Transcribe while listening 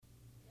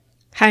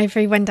Hi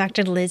everyone,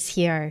 Dr. Liz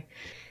here.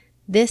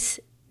 This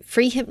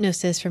free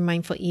hypnosis for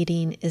mindful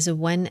eating is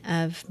one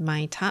of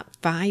my top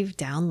 5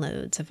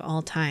 downloads of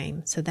all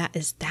time. So that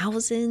is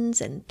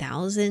thousands and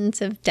thousands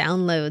of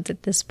downloads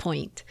at this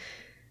point.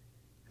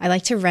 I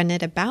like to run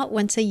it about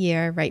once a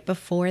year right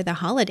before the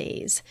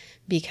holidays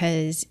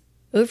because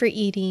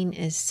overeating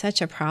is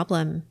such a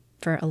problem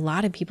for a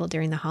lot of people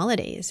during the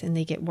holidays, and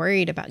they get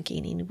worried about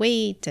gaining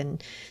weight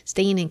and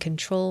staying in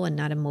control and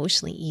not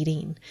emotionally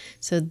eating.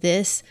 So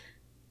this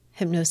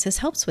hypnosis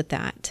helps with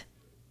that.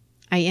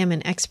 I am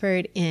an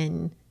expert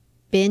in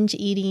binge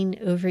eating,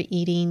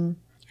 overeating,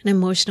 and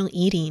emotional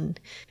eating,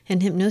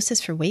 and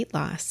hypnosis for weight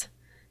loss.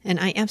 And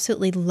I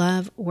absolutely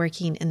love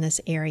working in this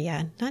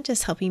area, not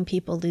just helping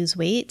people lose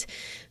weight,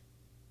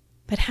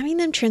 but having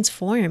them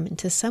transform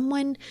into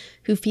someone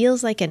who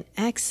feels like an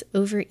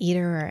ex-overeater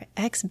or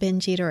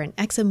ex-binge eater or an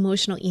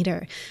ex-emotional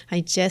eater.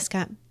 I just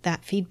got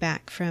that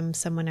feedback from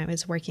someone I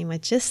was working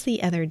with just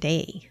the other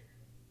day.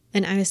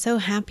 And I was so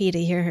happy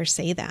to hear her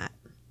say that.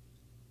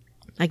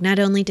 Like, not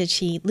only did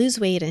she lose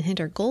weight and hit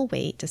her goal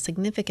weight a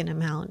significant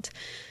amount,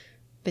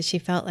 but she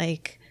felt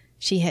like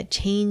she had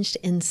changed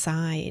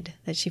inside,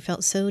 that she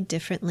felt so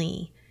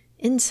differently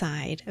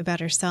inside about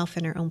herself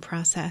and her own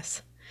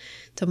process.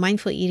 So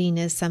mindful eating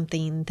is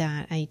something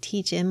that I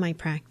teach in my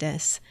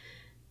practice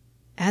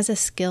as a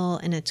skill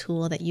and a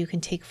tool that you can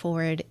take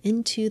forward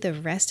into the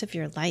rest of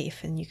your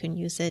life, and you can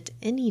use it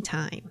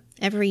anytime,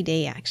 every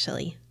day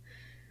actually.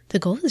 The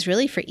goal is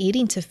really for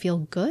eating to feel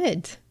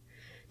good,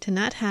 to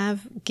not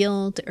have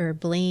guilt or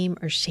blame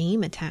or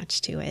shame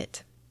attached to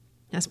it.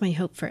 That's my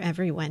hope for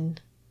everyone.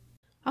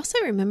 Also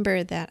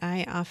remember that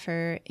I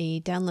offer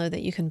a download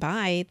that you can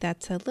buy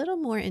that's a little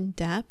more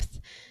in-depth,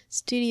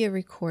 studio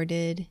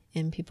recorded,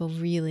 and people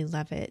really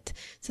love it.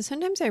 So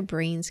sometimes our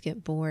brains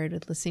get bored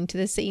with listening to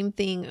the same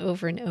thing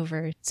over and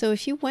over. So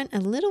if you want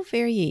a little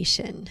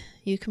variation,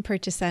 you can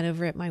purchase that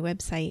over at my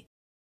website.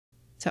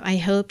 So I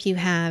hope you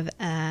have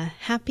a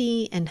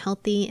happy and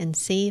healthy and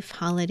safe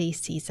holiday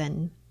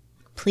season.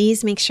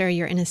 Please make sure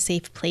you're in a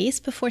safe place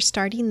before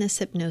starting this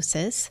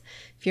hypnosis.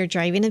 If you're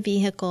driving a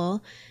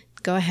vehicle,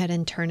 go ahead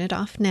and turn it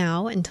off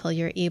now until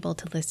you're able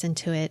to listen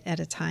to it at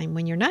a time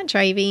when you're not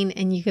driving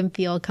and you can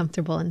feel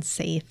comfortable and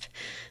safe.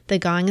 The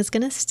gong is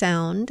going to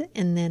sound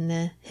and then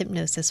the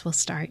hypnosis will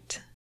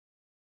start.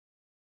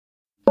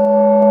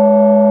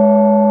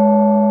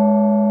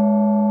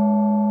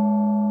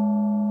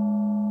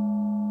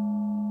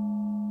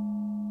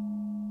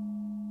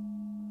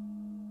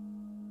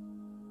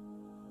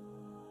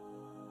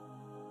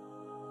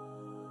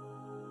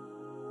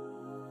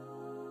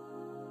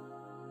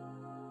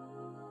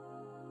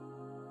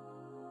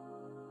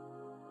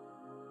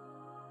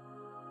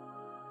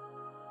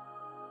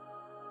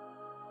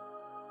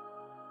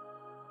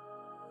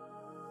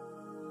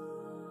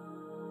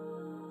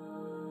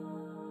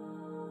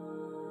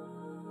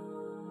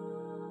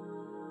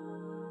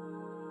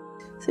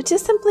 So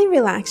just simply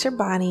relax your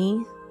body.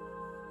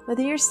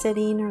 Whether you're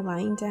sitting or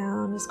lying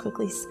down, just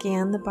quickly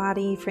scan the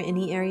body for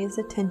any areas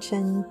of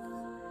tension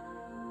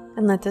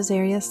and let those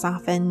areas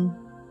soften.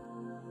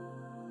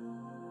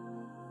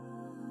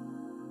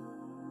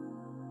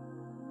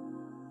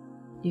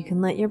 You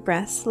can let your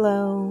breath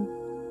slow.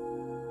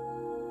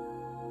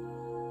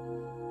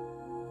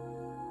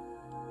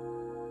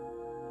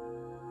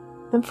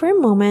 And for a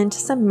moment,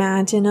 just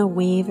imagine a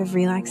wave of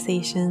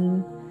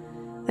relaxation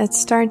that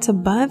starts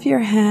above your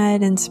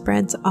head and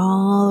spreads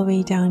all the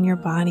way down your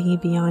body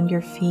beyond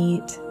your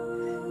feet.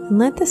 And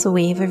let this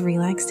wave of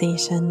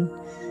relaxation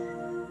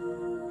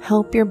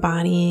help your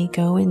body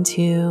go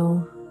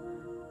into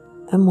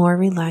a more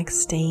relaxed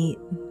state.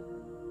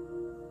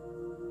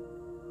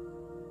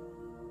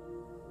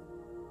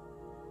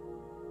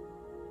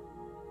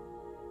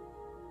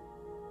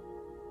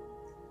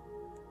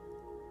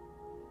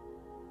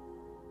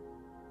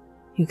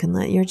 You can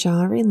let your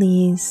jaw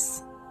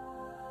release,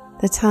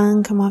 the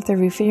tongue come off the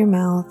roof of your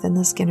mouth, and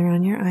the skin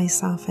around your eyes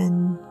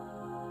soften.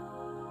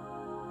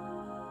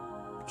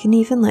 You can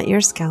even let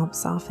your scalp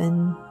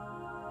soften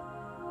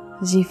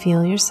as you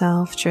feel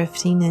yourself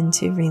drifting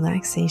into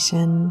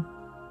relaxation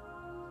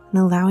and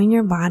allowing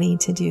your body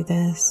to do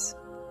this.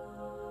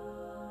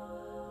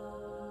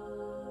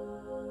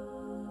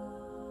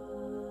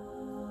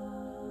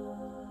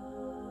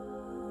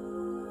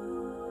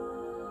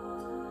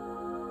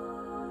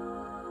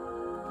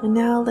 And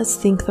now let's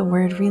think the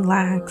word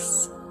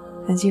relax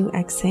as you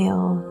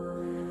exhale,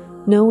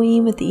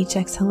 knowing with each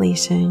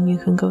exhalation you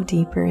can go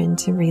deeper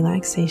into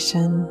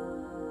relaxation.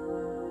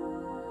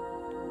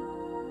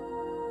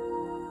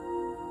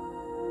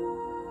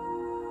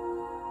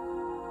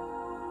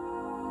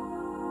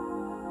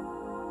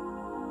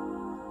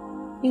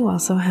 You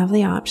also have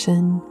the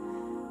option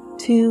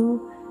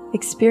to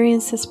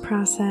experience this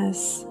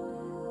process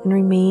and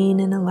remain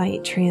in a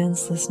light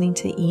trance, listening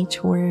to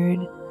each word,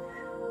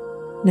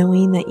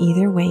 knowing that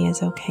either way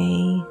is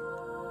okay.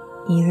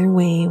 Either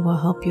way will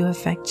help you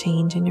affect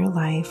change in your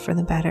life for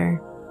the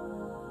better.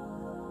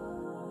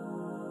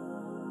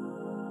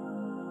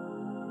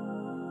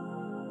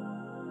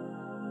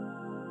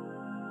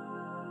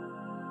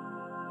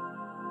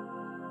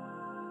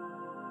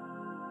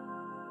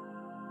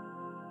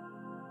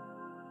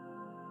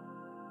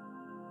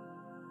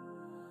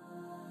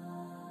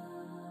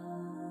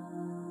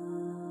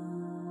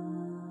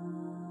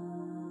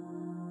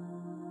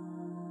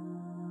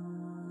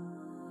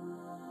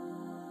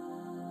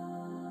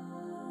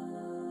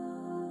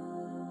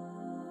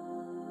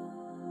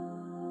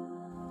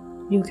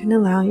 you can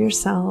allow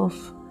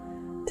yourself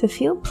to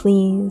feel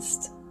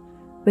pleased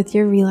with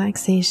your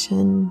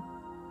relaxation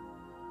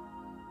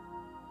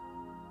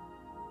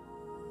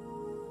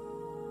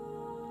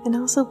and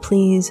also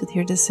pleased with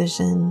your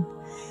decision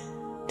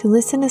to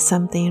listen to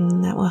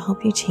something that will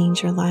help you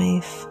change your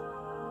life.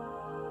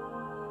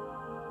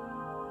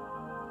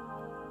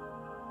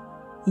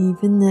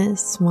 Even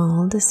this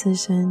small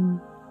decision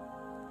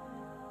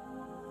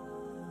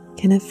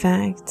can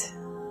affect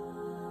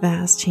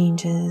vast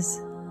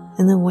changes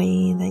in the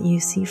way that you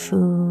see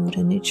food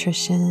and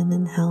nutrition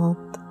and health,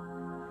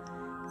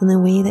 and the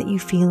way that you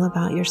feel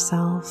about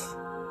yourself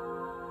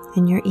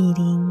and your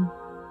eating,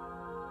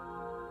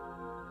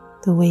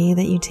 the way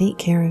that you take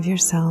care of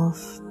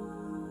yourself.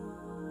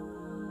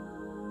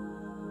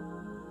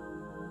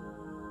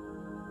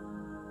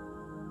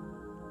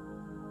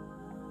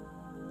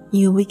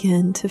 You'll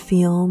begin to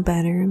feel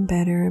better and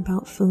better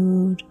about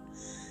food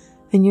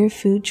and your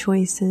food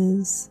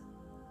choices.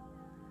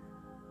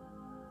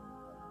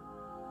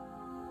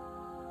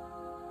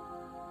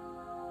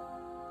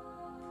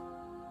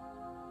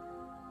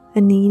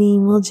 And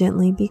eating will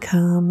gently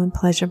become a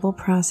pleasurable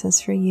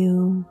process for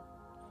you,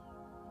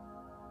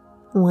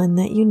 one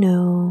that you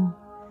know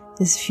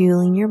is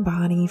fueling your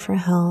body for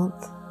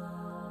health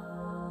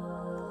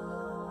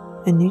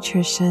and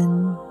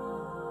nutrition,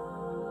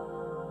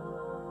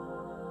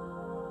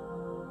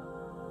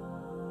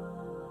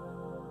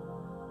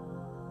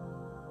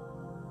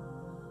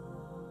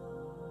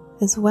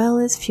 as well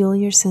as fuel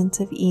your sense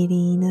of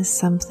eating as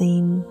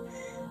something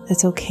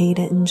that's okay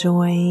to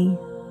enjoy,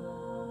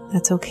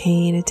 that's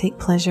okay to take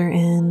pleasure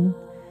in,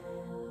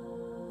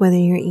 whether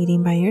you're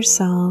eating by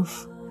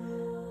yourself,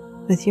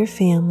 with your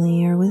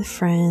family, or with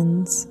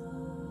friends,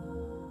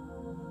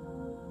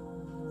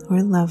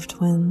 or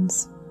loved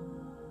ones.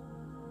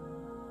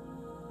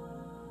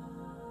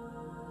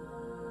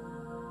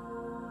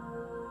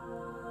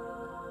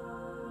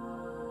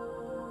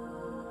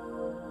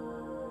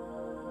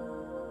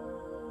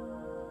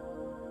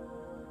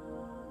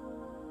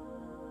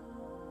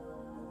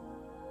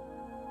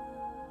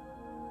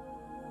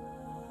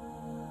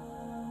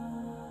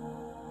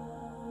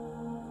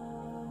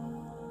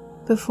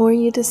 Before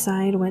you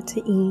decide what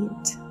to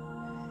eat,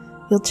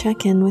 you'll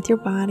check in with your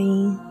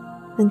body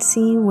and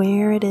see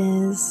where it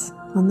is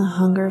on the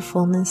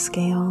hunger-fullness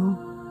scale.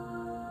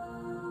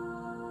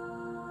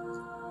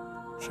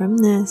 From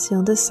this,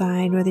 you'll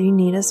decide whether you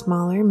need a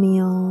smaller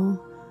meal,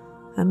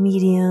 a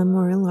medium,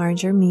 or a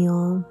larger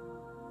meal.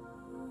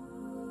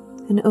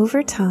 And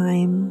over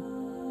time,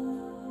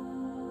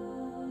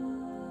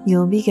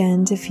 you'll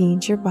begin to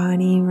feed your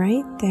body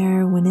right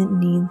there when it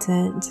needs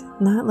it,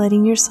 not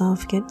letting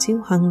yourself get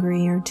too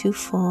hungry or too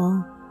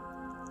full.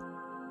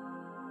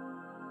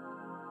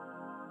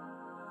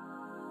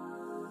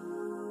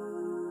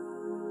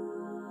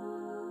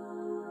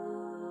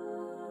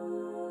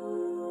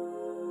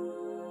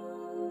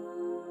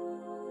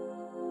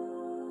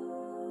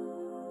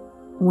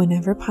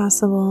 Whenever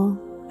possible,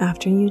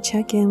 after you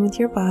check in with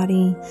your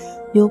body,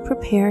 you'll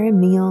prepare a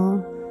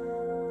meal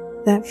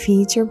that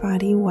feeds your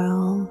body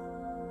well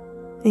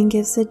and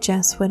gives it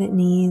just what it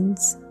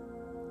needs.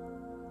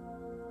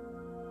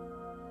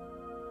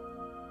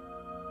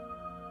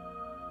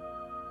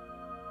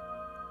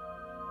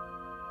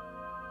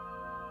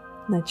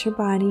 Let your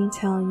body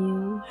tell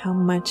you how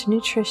much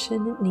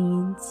nutrition it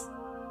needs,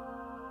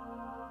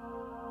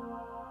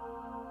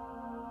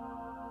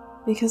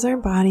 because our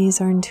bodies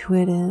are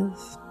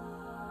intuitive.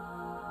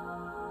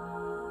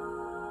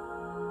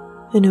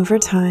 And over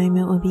time,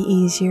 it will be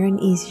easier and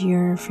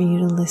easier for you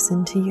to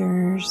listen to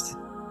yours.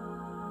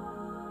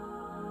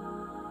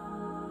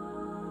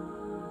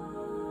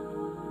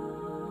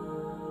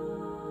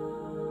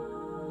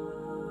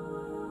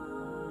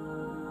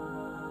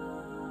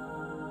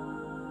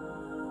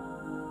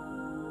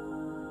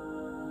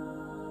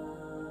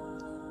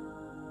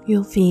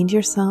 You'll feed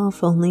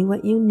yourself only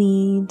what you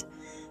need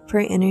for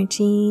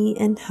energy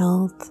and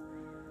health,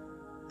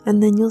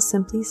 and then you'll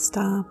simply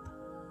stop.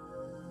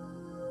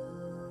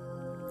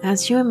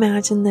 As you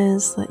imagine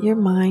this, let your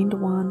mind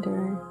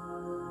wander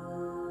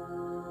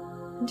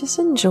and just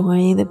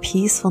enjoy the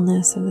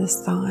peacefulness of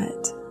this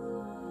thought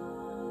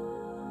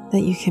that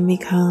you can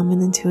become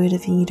an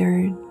intuitive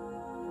eater,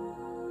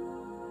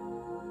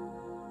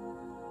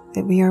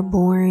 that we are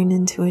born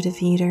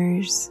intuitive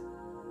eaters,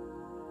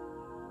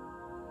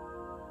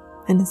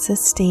 and it's a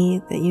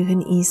state that you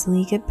can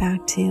easily get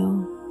back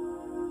to.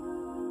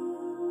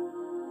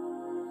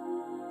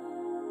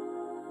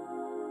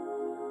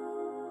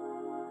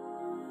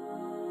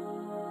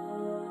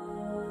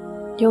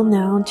 You'll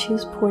now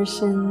choose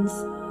portions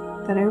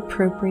that are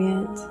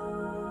appropriate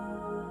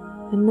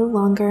and no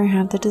longer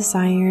have the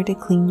desire to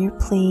clean your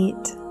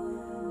plate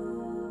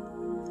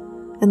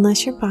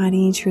unless your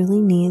body truly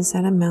needs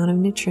that amount of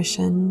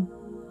nutrition.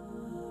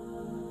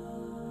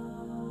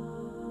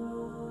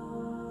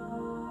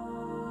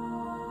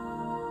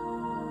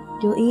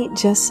 You'll eat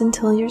just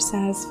until you're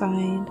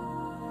satisfied,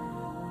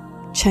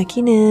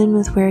 checking in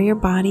with where your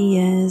body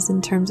is in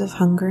terms of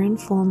hunger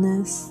and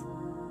fullness.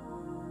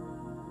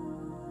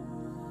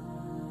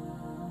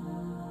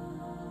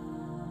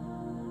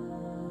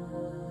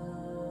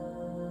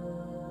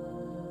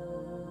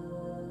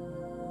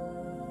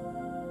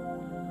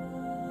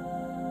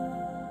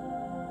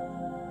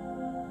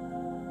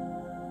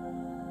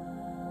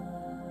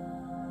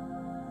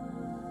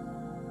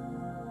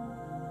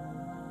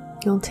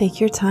 You'll take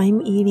your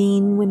time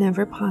eating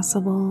whenever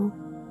possible,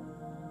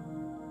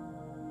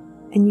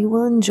 and you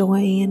will enjoy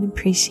and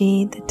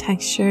appreciate the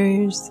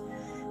textures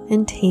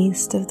and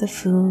taste of the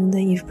food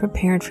that you've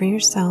prepared for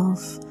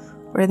yourself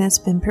or that's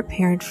been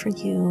prepared for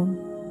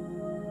you.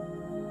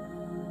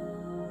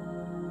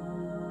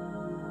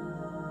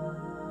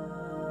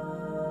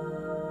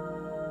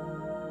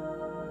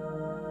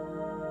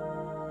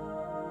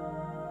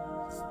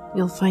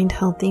 You'll find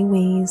healthy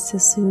ways to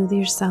soothe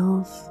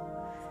yourself.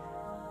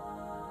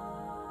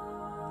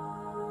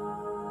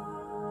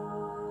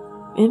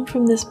 And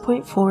from this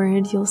point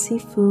forward, you'll see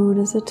food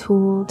as a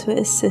tool to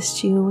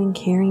assist you in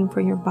caring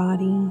for your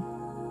body.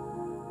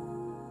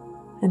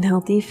 And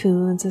healthy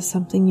foods is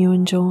something you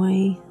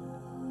enjoy,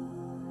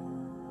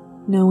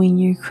 knowing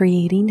you're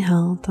creating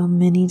health on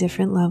many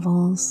different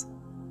levels.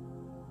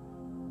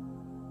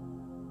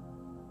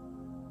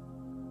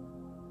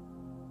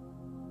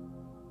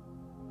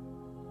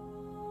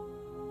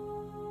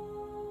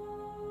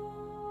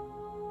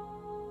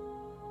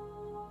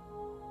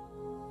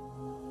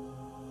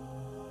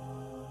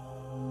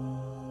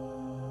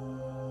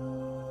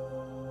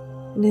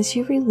 And as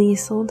you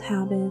release old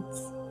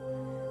habits,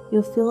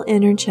 you'll feel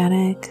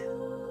energetic.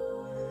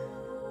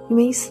 You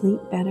may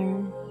sleep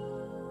better.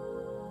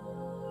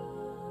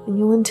 And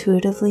you'll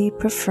intuitively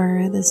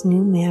prefer this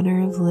new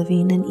manner of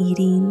living and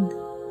eating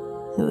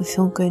that will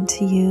feel good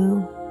to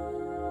you.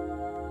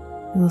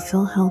 You will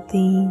feel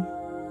healthy.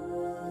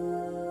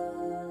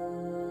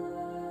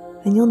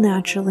 And you'll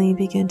naturally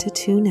begin to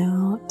tune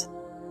out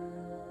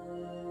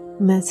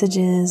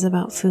messages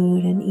about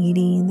food and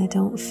eating that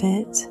don't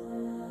fit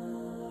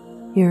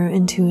your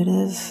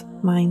intuitive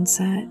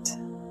mindset.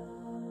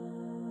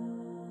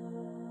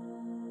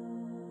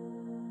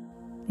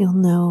 You'll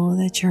know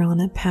that you're on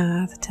a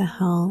path to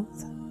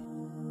health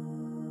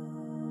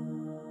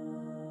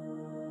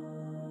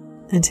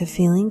and to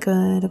feeling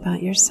good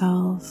about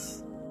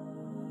yourself.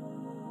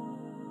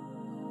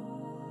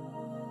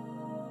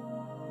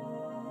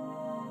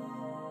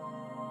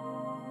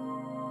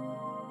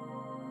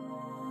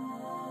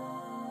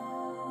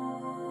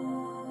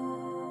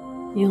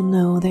 You'll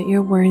know that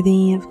you're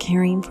worthy of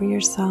caring for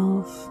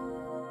yourself,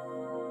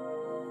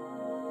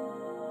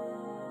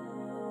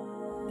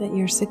 that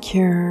you're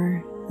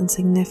secure and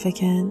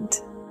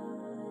significant,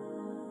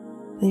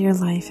 that your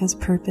life has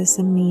purpose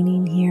and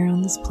meaning here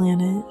on this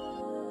planet.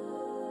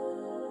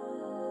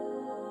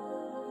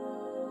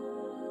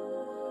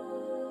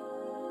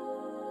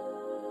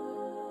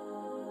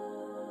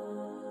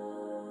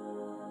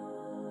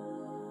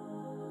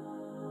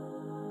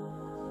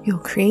 You'll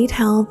create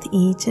health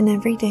each and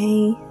every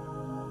day.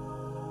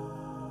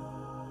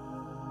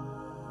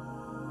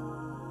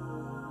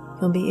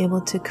 You'll be able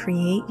to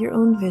create your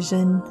own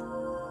vision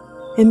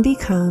and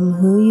become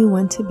who you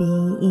want to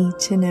be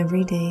each and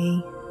every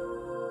day.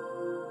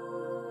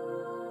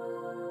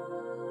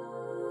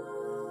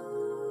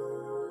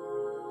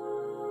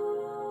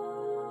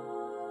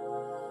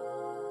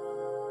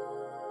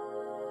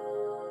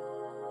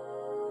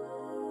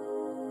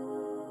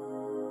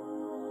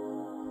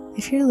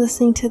 If you're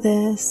listening to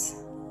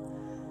this,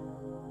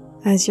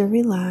 as you're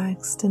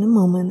relaxed, in a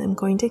moment I'm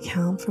going to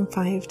count from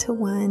 5 to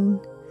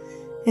 1.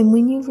 And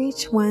when you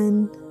reach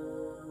 1,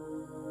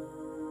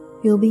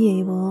 you'll be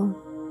able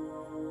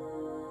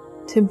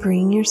to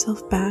bring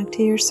yourself back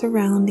to your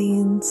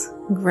surroundings,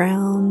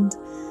 ground,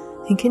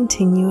 and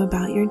continue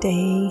about your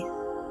day.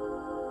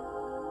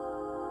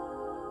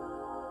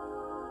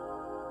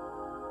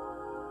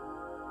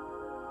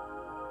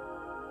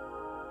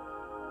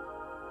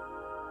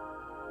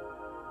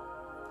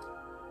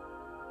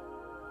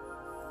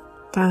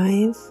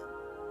 Five,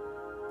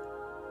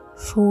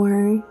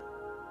 4,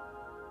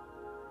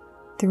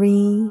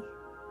 3,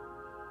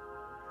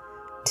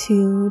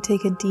 2,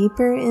 take a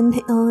deeper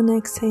inhale and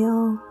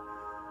exhale.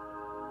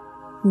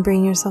 And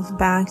bring yourself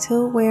back to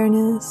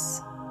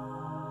awareness.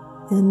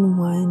 And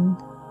 1.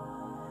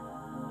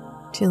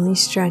 Gently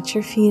stretch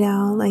your feet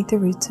out like the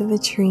roots of a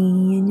tree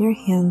and your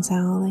hands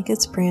out like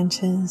its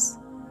branches.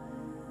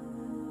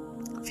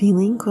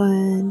 Feeling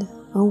good,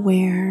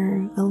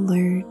 aware,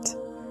 alert,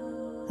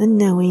 and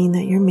knowing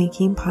that you're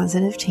making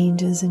positive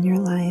changes in your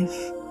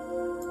life.